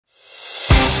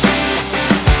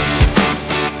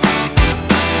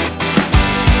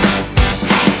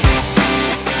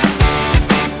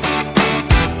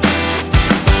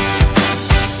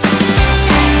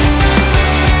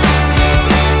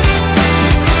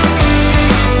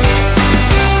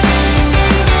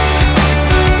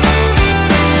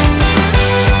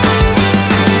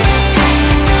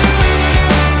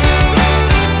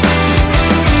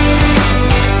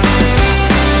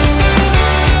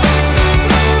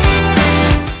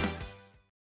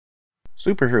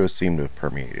Superheroes seem to have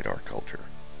permeated our culture.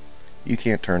 You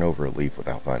can't turn over a leaf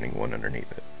without finding one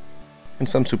underneath it. And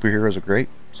some superheroes are great,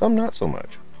 some not so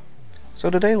much.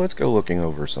 So today let's go looking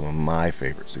over some of my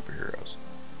favorite superheroes.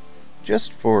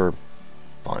 Just for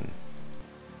fun.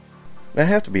 Now I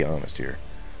have to be honest here.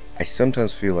 I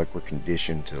sometimes feel like we're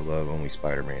conditioned to love only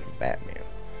Spider-Man and Batman.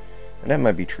 And that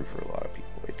might be true for a lot of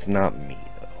people. It's not me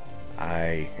though.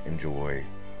 I enjoy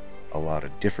a lot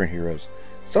of different heroes.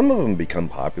 Some of them become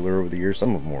popular over the years,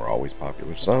 some of them are always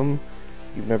popular, some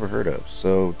you've never heard of.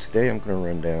 So today I'm going to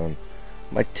run down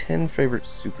my 10 favorite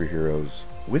superheroes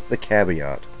with the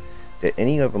caveat that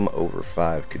any of them over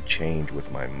 5 could change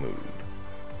with my mood.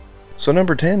 So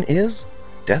number 10 is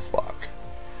Deathlock.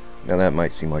 Now that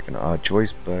might seem like an odd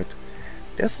choice, but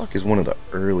Deathlock is one of the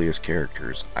earliest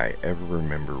characters I ever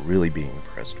remember really being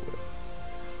impressed with.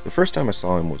 The first time I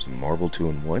saw him was in Marvel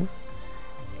 2-in-1,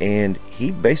 and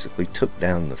he basically took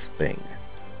down the Thing,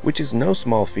 which is no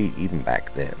small feat even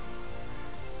back then.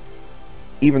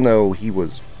 Even though he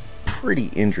was pretty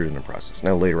injured in the process.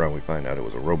 Now later on we find out it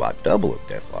was a robot double of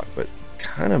Deathlock, but it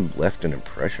kind of left an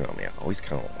impression on me. I always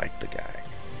kind of liked the guy.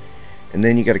 And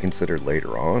then you got to consider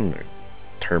later on,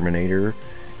 Terminator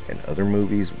and other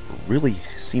movies really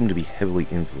seem to be heavily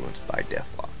influenced by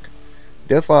Deathlock.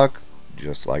 Deathlock,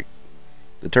 just like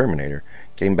the Terminator,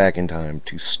 came back in time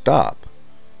to stop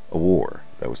a war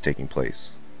that was taking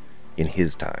place in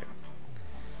his time.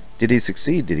 Did he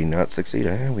succeed? Did he not succeed?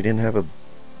 We didn't have a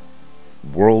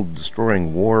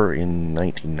world-destroying war in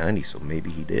 1990, so maybe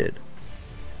he did.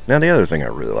 Now the other thing I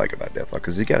really like about Deathlock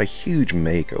is he got a huge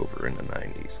makeover in the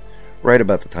 90s, right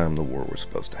about the time the war was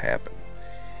supposed to happen.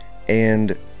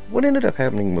 And what ended up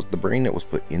happening was the brain that was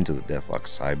put into the Deathlock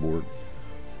cyborg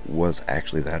was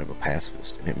actually that of a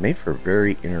pacifist, and it made for a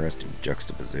very interesting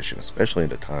juxtaposition, especially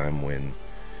at a time when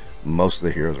most of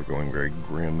the heroes were going very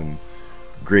grim and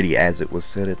gritty, as it was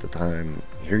said at the time.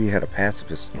 Here you had a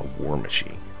pacifist and a war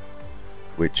machine,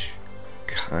 which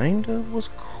kind of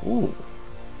was cool.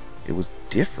 It was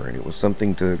different. It was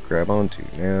something to grab onto.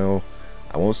 Now,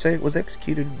 I won't say it was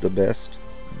executed the best,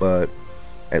 but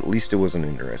at least it was an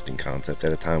interesting concept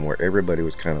at a time where everybody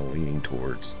was kind of leaning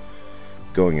towards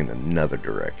going in another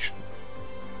direction.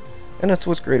 And that's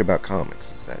what's great about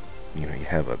comics, is that, you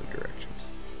have other directions.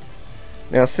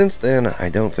 Now, since then, I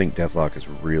don't think Deathlock has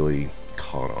really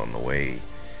caught on the way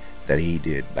that he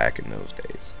did back in those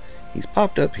days. He's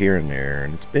popped up here and there,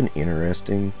 and it's been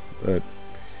interesting, but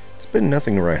it's been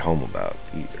nothing to write home about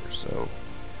either. So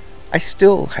I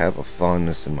still have a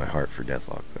fondness in my heart for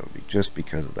Deathlock, though, just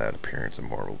because of that appearance in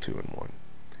Marvel 2-in-1.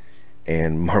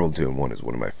 And Marvel 2-in-1 is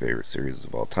one of my favorite series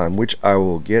of all time, which I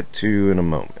will get to in a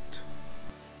moment.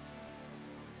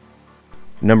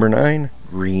 Number 9,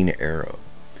 Green Arrow.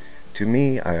 To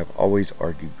me, I have always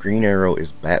argued Green Arrow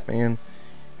is Batman.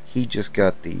 He just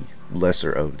got the lesser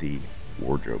of the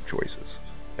wardrobe choices.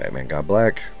 Batman got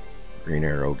black, Green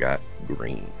Arrow got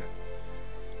green.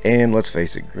 And let's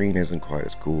face it, green isn't quite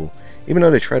as cool, even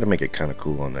though they tried to make it kind of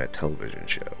cool on that television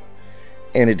show.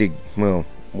 And it did, well,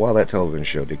 while that television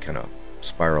show did kind of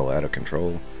spiral out of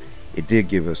control, it did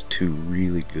give us 2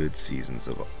 really good seasons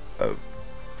of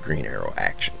Green Arrow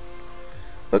action.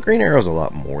 But Green Arrow's a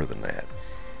lot more than that.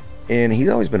 And he's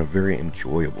always been a very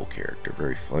enjoyable character,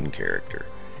 very fun character.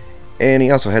 And he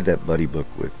also had that buddy book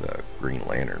with Green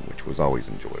Lantern, which was always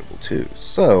enjoyable too.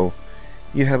 So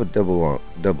you have a double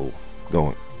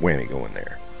whammy going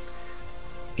there.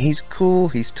 He's cool,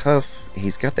 he's tough,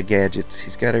 he's got the gadgets,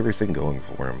 he's got everything going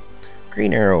for him.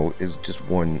 Green Arrow is just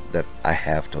one that I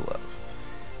have to love.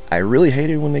 I really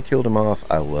hated when they killed him off.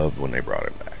 I loved when they brought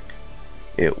him back.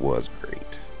 It was great.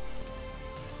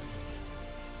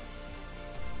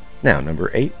 Now, number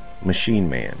 8, Machine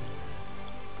Man.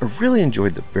 I really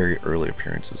enjoyed the very early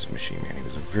appearances of Machine Man. He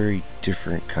was a very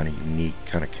different, kind of unique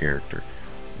kind of character.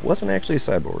 Wasn't actually a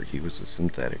cyborg, he was a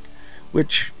synthetic,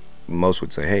 which most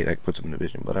would say, hey, that puts him in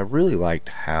division. But I really liked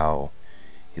how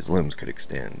his limbs could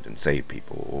extend and save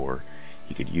people, or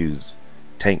he could use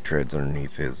tank treads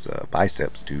underneath his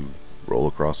biceps to roll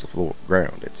across the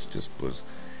ground.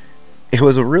 It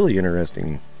was a really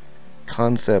interesting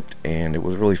concept, and it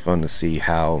was really fun to see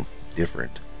how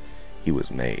different he was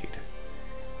made.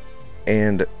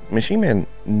 And Machine Man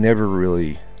never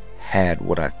really had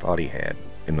what I thought he had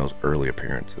in those early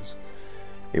appearances.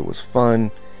 It was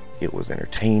fun, it was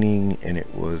entertaining, and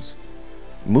it was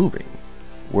moving.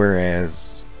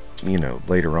 Whereas,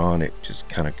 later on it just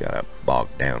kind of got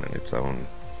bogged down in its own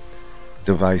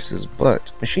devices.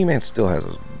 But Machine Man still has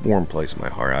a warm place in my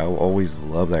heart. I will always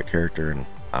love that character, and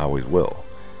I always will.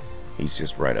 He's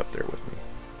just right up there with me.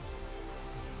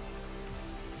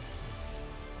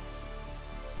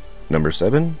 Number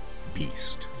 7,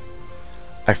 Beast.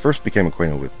 I first became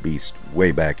acquainted with Beast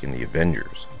way back in the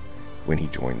Avengers, when he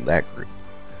joined that group.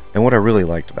 And what I really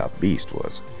liked about Beast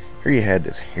was, here you had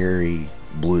this hairy,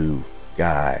 blue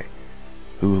guy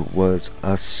who was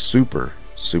a super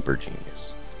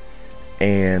genius.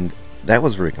 And that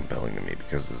was very compelling to me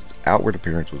because his outward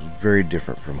appearance was very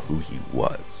different from who he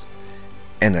was.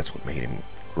 And that's what made him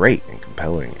great and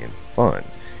compelling and fun.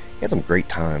 He had some great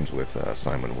times with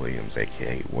Simon Williams,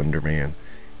 aka Wonder Man,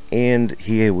 and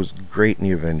he was great in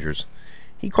the Avengers.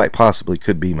 He quite possibly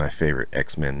could be my favorite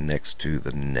X-Men next to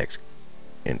the next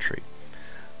entry.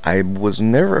 I was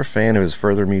never a fan of his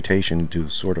further mutation to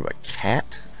sort of a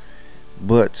cat,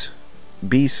 but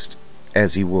Beast,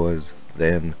 as he was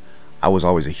then, I was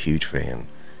always a huge fan,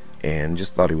 and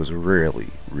just thought he was a really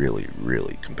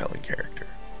compelling character.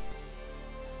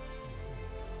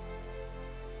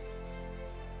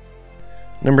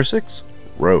 Number 6,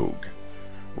 Rogue.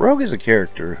 Rogue is a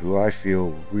character who I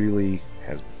feel really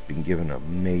has been given a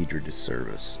major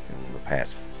disservice in the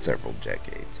past several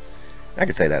decades. I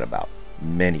could say that about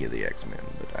many of the X-Men,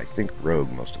 but I think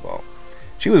Rogue most of all.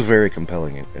 She was very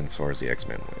compelling as far as the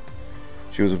X-Men went.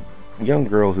 She was a young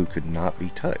girl who could not be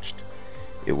touched.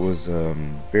 It was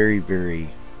very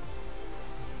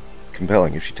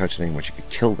compelling. If she touched anyone, she could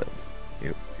kill them.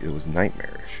 It was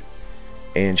nightmarish.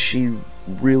 And she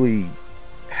really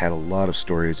had a lot of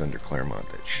stories under Claremont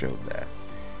that showed that.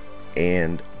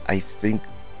 And I think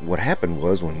what happened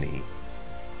was, when the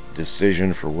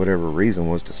decision for whatever reason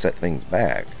was to set things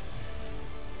back,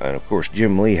 and of course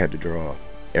Jim Lee had to draw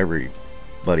every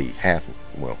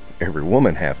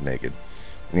woman half naked.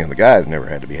 You know, the guys never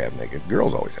had to be half naked.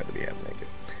 Girls always had to be half naked.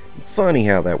 Funny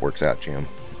how that works out, Jim.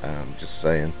 Just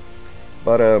saying.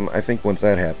 But I think once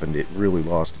that happened, it really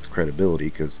lost its credibility,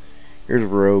 because here's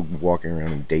Rogue walking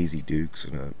around in Daisy Dukes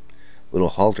and a little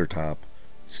halter top,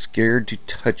 scared to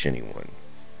touch anyone.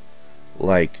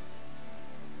 Like,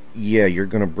 yeah, you're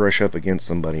going to brush up against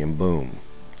somebody and boom,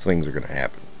 things are going to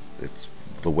happen. It's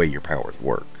the way your powers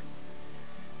work.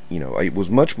 You know, it was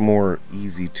much more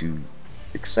easy to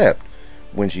accept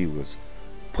when she was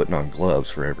putting on gloves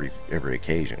for every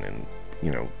occasion and,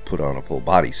 you know, put on a full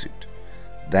bodysuit.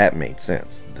 That made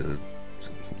sense. The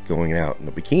going out in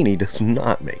a bikini does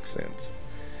not make sense.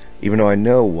 Even though I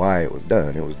know why it was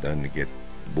done. It was done to get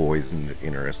boys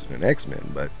interested in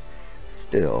X-Men, but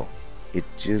still, it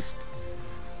just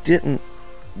didn't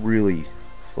really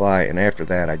fly. And after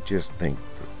that, I just think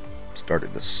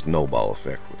started the snowball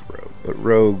effect with Rogue. But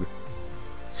Rogue,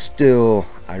 still,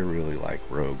 I really like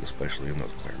Rogue, especially in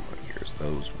those Claremont years.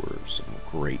 Those were some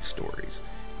great stories,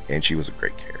 and she was a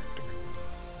great character.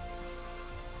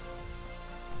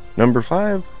 Number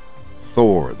 5,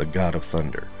 Thor, the God of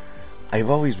Thunder. I've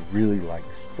always really liked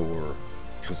Thor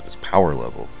because of his power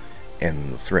level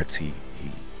and the threats he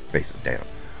faces down.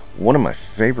 One of my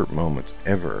favorite moments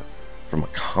ever from a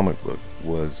comic book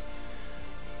was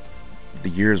the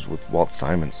years with Walt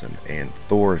Simonson, and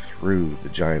Thor threw the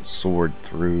giant sword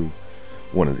through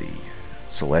one of the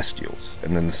Celestials,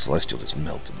 and then the Celestial just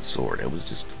melted the sword. It was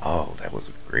just, oh, that was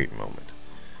a great moment.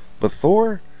 But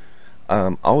Thor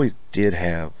always did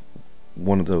have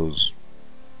one of those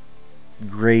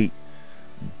great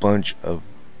bunch of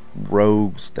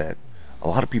rogues that a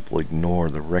lot of people ignore.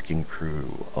 The Wrecking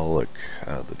Crew, Ulrich,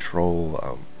 the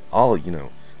Troll, all, you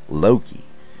know, Loki.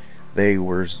 They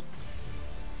were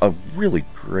a really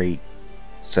great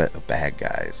set of bad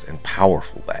guys, and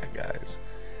powerful bad guys,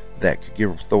 that could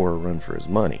give Thor a run for his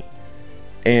money.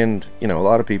 And, you know, a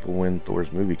lot of people, when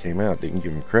Thor's movie came out, didn't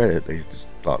give him credit. They just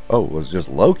thought, oh, it was just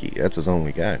Loki, that's his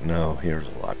only guy. No, there's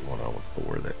a lot going on with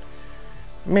Thor that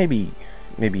maybe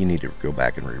you need to go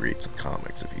back and reread some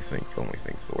comics if you only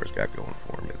think Thor's got going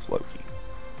for him is Loki.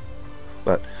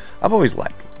 But I've always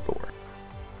liked Thor.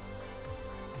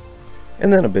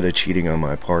 And then a bit of cheating on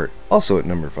my part. Also at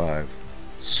number 5,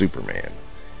 Superman.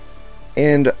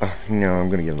 And you know,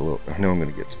 I know I'm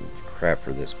gonna get some crap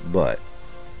for this, but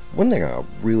one thing I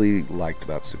really liked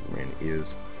about Superman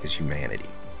is his humanity.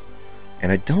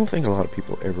 And I don't think a lot of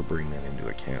people ever bring that into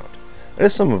account. That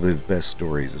is some of his best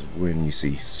stories, is when you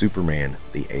see Superman,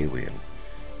 the alien,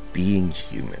 being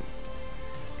human.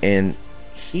 And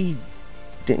he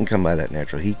didn't come by that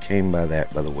naturally. He came by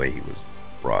that by the way he was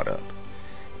brought up.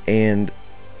 And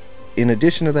in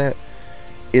addition to that,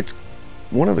 it's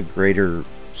one of the greater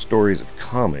stories of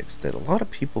comics that a lot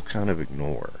of people kind of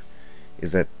ignore,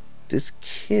 is that this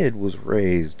kid was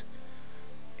raised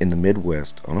in the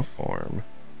Midwest on a farm.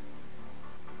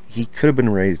 He could have been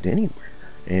raised anywhere.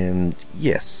 And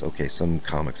yes, okay, some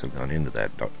comics have gone into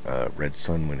that. Red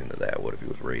Sun went into that. What if he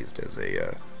was raised as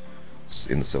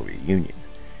in the Soviet Union?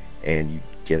 And you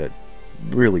get a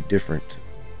really different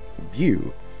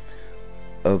view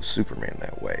of Superman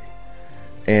that way.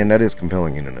 And that is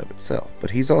compelling in and of itself.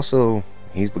 But he's the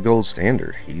gold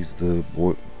standard. He's the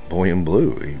boy in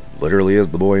blue. He literally is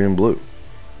the boy in blue.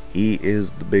 He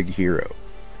is the big hero.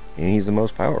 And he's the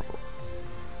most powerful.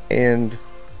 And,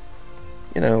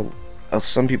 you know,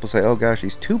 some people say, oh gosh,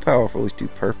 he's too powerful, he's too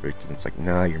perfect. And it's like,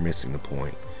 nah, you're missing the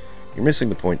point. You're missing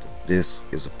the point that this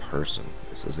is a person.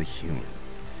 This is a human.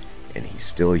 And he's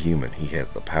still a human. He has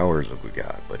the powers of a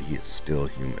god, but he is still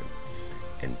human.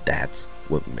 And that's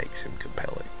what makes him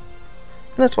compelling.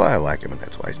 And that's why I like him, and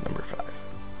that's why he's number 5.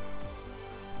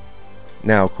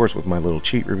 Now, of course, with my little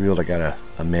cheat revealed, I gotta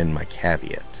amend my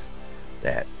caveat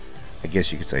that I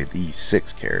guess you could say these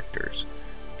 6 characters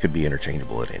could be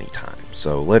interchangeable at any time.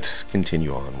 So let's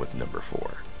continue on with number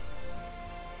 4.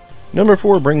 Number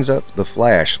 4 brings up the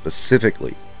Flash,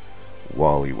 specifically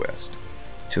Wally West.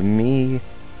 To me,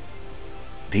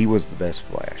 he was the best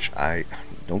Flash.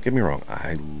 Don't get me wrong,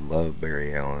 I love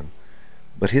Barry Allen,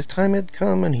 but his time had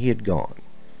come and he had gone.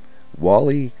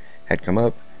 Wally had come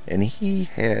up and he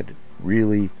had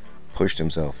really pushed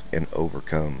himself and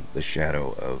overcome the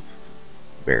shadow of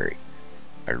Barry.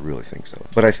 I really think so.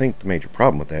 But I think the major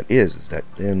problem with that is that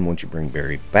then once you bring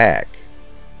Barry back,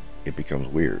 it becomes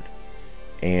weird.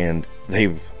 And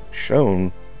they've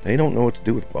shown they don't know what to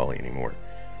do with Wally anymore.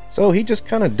 So he just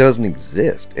kind of doesn't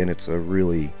exist, and it's a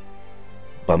really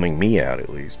bumming me out, at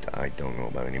least. I don't know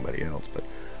about anybody else, but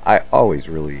I always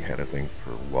really had a thing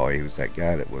for Wally. He was that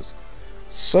guy that was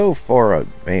so far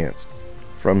advanced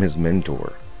from his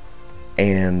mentor,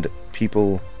 and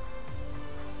people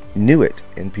knew it,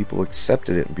 and people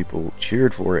accepted it, and people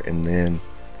cheered for it, and then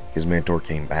his mentor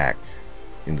came back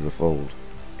into the fold,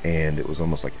 and it was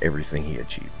almost like everything he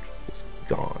achieved was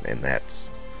gone. And that's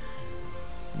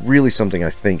really something I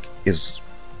think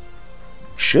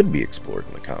should be explored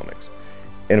in the comics,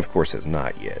 and of course has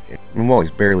not yet. And Wally's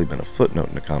barely been a footnote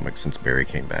in the comics since Barry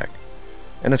came back,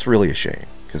 and it's really a shame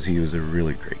because he was a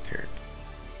really great character.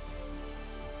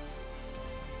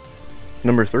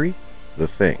 Number 3, The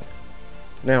Thing.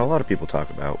 Now, a lot of people talk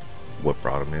about what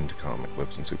brought him into comic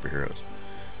books and superheroes.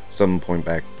 Some point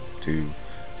back to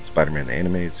Spider-Man the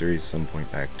Animated Series, some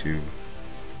point back to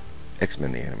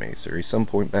X-Men the Animated Series, some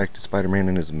point back to Spider-Man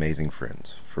and His Amazing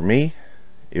Friends. For me,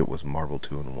 it was Marvel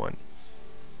 2-in-1.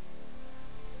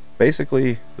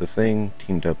 Basically, The Thing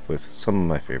teamed up with some of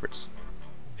my favorites.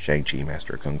 Shang-Chi,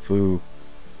 Master of Kung Fu,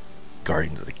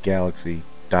 Guardians of the Galaxy,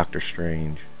 Doctor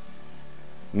Strange,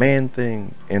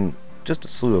 Man-Thing, and just a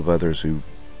slew of others who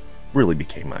really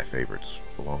became my favorites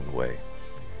along the way.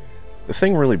 The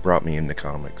Thing really brought me into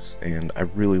comics, and I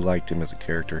really liked him as a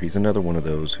character. He's another one of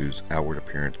those whose outward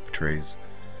appearance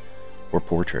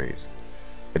portrays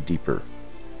a deeper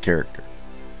character.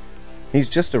 He's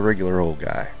just a regular old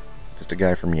guy, just a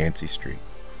guy from Yancey Street,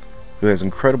 who has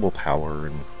incredible power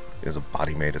and is a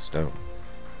body made of stone.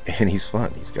 And he's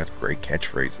fun. He's got great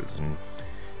catchphrases, and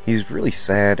he's really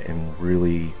sad and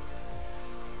really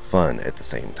fun at the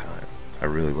same time. I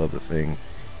really love The Thing.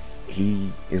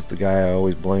 He is the guy I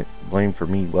always blame for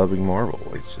me loving Marvel.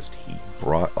 It's just he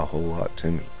brought a whole lot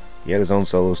to me. He had his own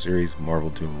solo series,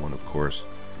 Marvel 2-in-1 of course,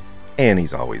 and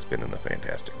he's always been in the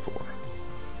Fantastic Four.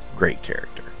 Great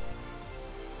character.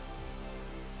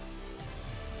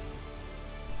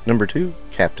 Number 2,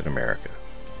 Captain America.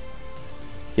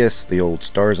 Yes, the old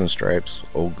Stars and Stripes,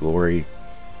 Old Glory,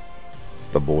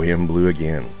 the boy in blue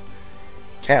again.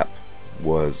 Cap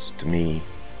was, to me,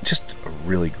 just a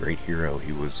really great hero.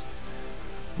 He was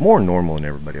more normal than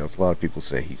everybody else. A lot of people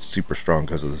say he's super strong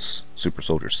because of the super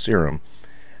soldier serum.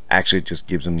 Actually, it just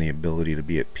gives him the ability to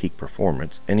be at peak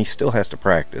performance, and he still has to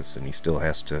practice, and he still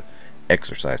has to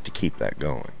exercise to keep that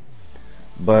going.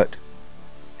 But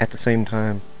at the same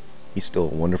time, he's still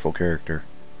a wonderful character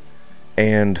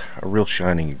and a real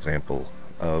shining example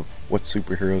of what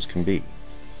superheroes can be.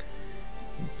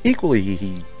 Equally,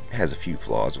 he has a few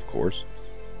flaws, of course.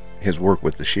 His work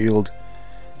with the Shield,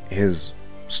 his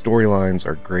storylines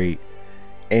are great,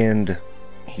 and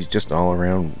he's just an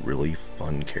all-around really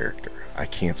fun character. I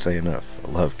can't say enough.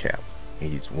 I love Cap.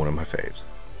 He's one of my faves.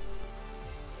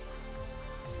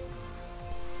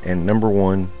 And number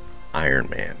 1, Iron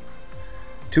Man.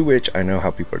 To which I know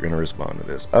how people are going to respond to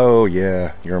this. Oh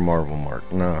yeah, you're a Marvel mark.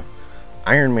 Nah.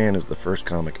 Iron Man is the first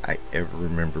comic I ever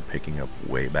remember picking up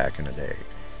way back in the day.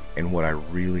 And what I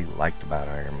really liked about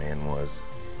Iron Man was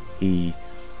he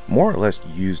more or less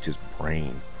used his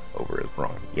brain over his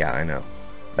brawn. Yeah, I know.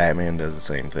 Batman does the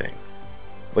same thing.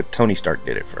 But Tony Stark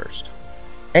did it first.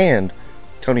 And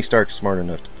Tony Stark's smart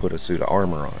enough to put a suit of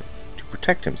armor on to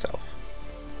protect himself.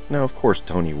 Now, of course,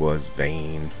 Tony was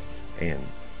vain and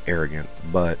arrogant,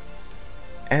 but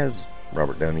as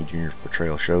Robert Downey Jr.'s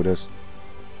portrayal showed us,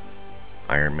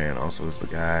 Iron Man also is the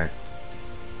guy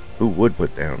who would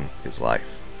put down his life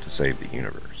to save the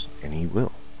universe, and he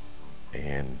will.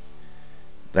 And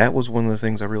that was one of the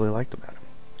things I really liked about him,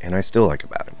 and I still like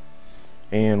about him,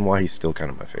 and why he's still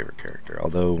kind of my favorite character.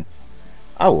 Although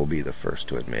I will be the first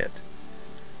to admit,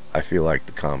 I feel like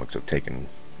the comics have taken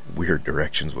weird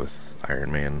directions with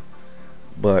Iron Man,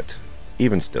 but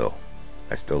even still,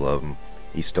 I still love him.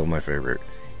 He's still my favorite.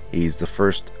 He's the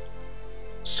first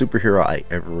superhero I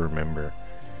ever remember,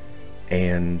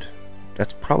 and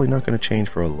that's probably not going to change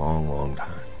for a long, long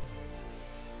time.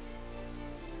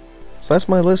 So that's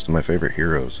my list of my favorite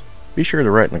heroes. Be sure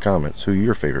to write in the comments who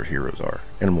your favorite heroes are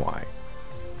and why.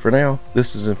 For now,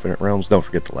 this is Infinite Realms. Don't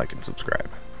forget to like and subscribe.